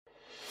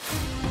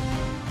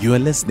You are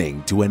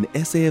listening to an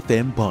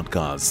SAFM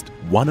podcast,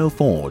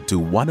 104 to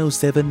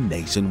 107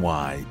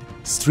 nationwide.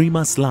 Stream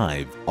us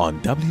live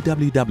on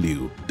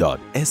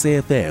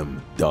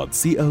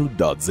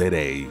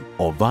www.safm.co.za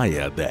or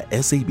via the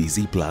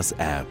SABC Plus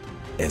app.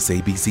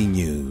 SABC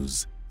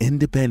News,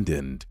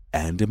 independent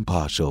and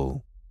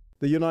impartial.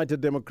 The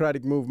United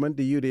Democratic Movement,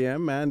 the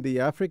UDM, and the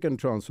African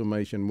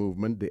Transformation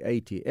Movement, the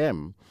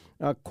ATM,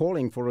 are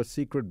calling for a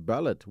secret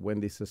ballot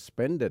when the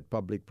suspended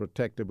Public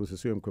Protector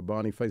Busisiwe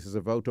Mkhwebane faces a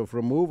vote of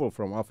removal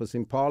from office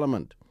in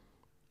Parliament.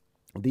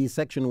 The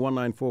Section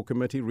 194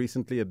 committee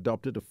recently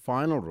adopted a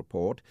final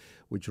report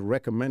which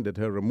recommended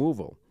her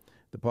removal.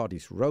 The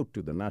parties wrote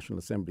to the National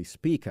Assembly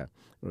Speaker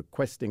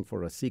requesting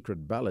for a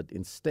secret ballot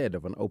instead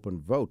of an open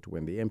vote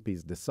when the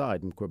MPs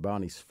decide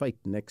Mkhwebane's fate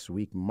next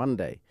week,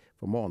 Monday.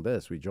 For more on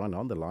this, we join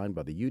on the line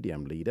by the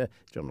UDM leader,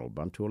 General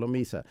Bantu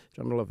Holomisa.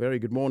 General, a very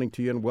good morning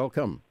to you and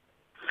welcome.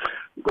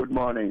 Good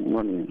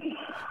morning.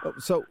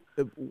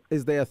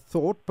 Is there a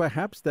thought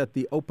perhaps that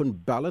the open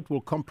ballot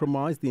will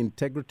compromise the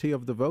integrity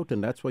of the vote,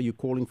 and that's why you're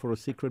calling for a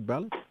secret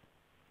ballot?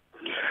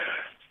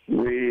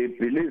 We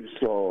believe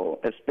so,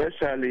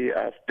 especially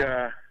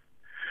after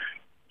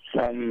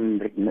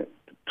some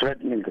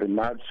threatening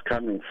remarks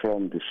coming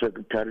from the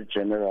Secretary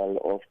General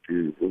of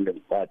the ruling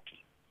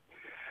party.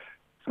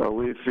 So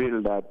we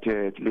feel that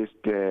at least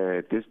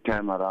this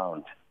time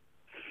around,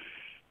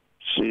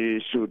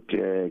 she should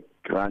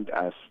grant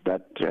us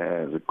that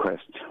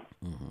request.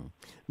 Mm-hmm.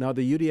 Now,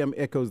 the UDM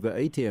echoes the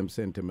ATM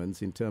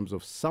sentiments in terms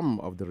of some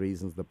of the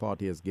reasons the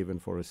party has given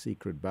for a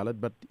secret ballot,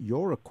 but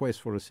your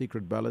request for a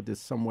secret ballot is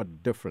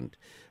somewhat different.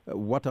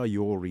 What are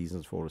your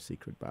reasons for a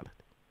secret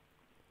ballot?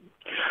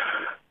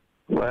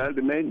 Well,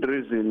 the main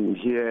reason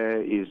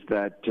here is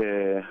that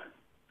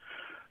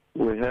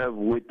we have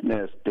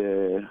witnessed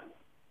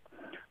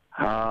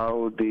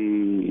how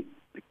the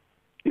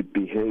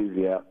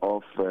behavior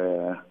of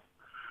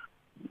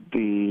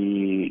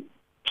the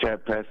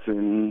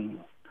chairperson,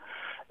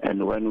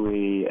 and when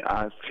we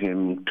asked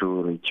him to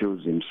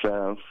recuse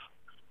himself,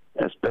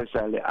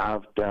 especially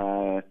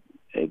after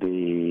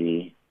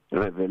the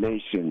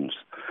revelations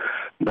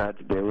that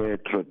there were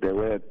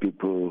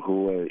people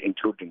who were,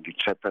 including the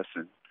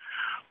chairperson,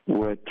 who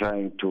were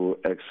trying to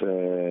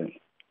extort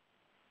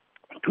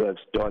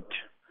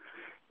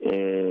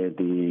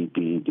the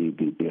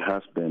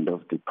husband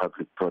of the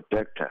public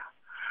protector.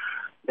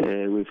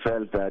 We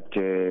felt that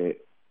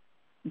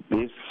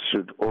this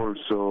should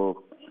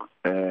also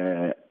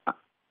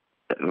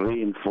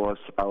reinforce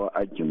our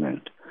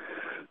argument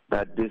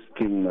that this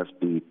thing must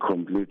be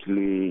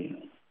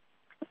completely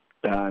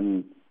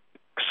done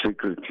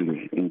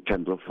secretly in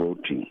terms of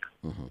voting.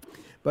 Mm-hmm.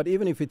 But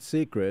even if it's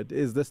secret,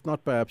 is this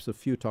not perhaps a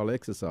futile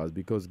exercise?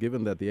 Because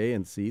given that the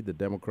ANC, the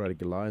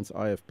Democratic Alliance,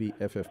 IFP,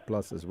 FF+,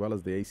 as well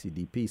as the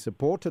ACDP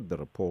supported the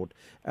report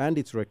and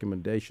its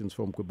recommendations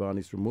for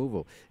Mkhwebane's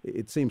removal,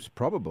 it seems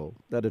probable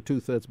that a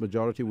two-thirds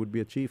majority would be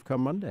achieved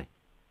come Monday.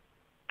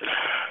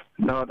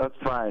 No, that's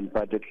fine.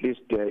 But at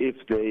least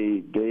if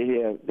they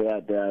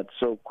are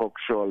so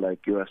cocksure,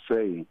 like you are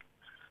saying,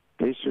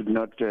 they should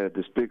not.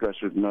 The speaker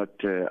should not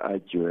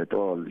argue at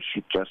all. He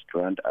should just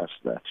grant us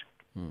that.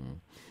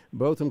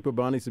 Both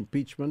Mkhwebane's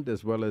impeachment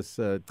as well as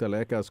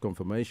Teleka's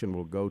confirmation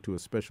will go to a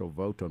special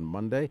vote on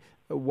Monday.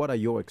 What are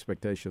your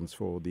expectations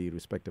for the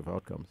respective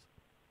outcomes?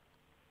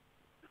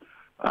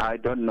 I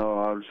don't know.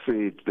 I'll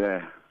see it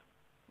there.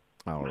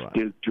 All right.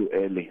 Still too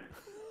early.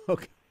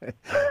 Okay.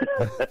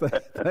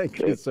 Thank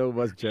you so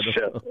much, General.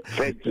 Sure.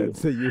 Thank you.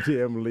 It's the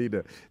UDM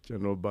leader,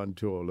 General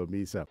Bantu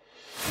Holomisa.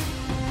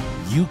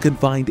 You can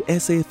find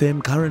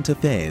SAFM Current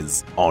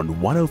Affairs on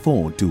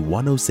 104 to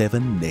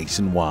 107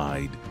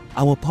 nationwide.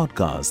 Our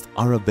podcasts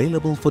are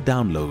available for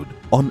download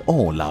on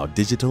all our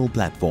digital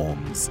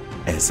platforms.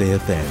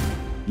 SAFM,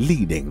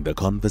 leading the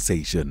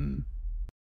conversation.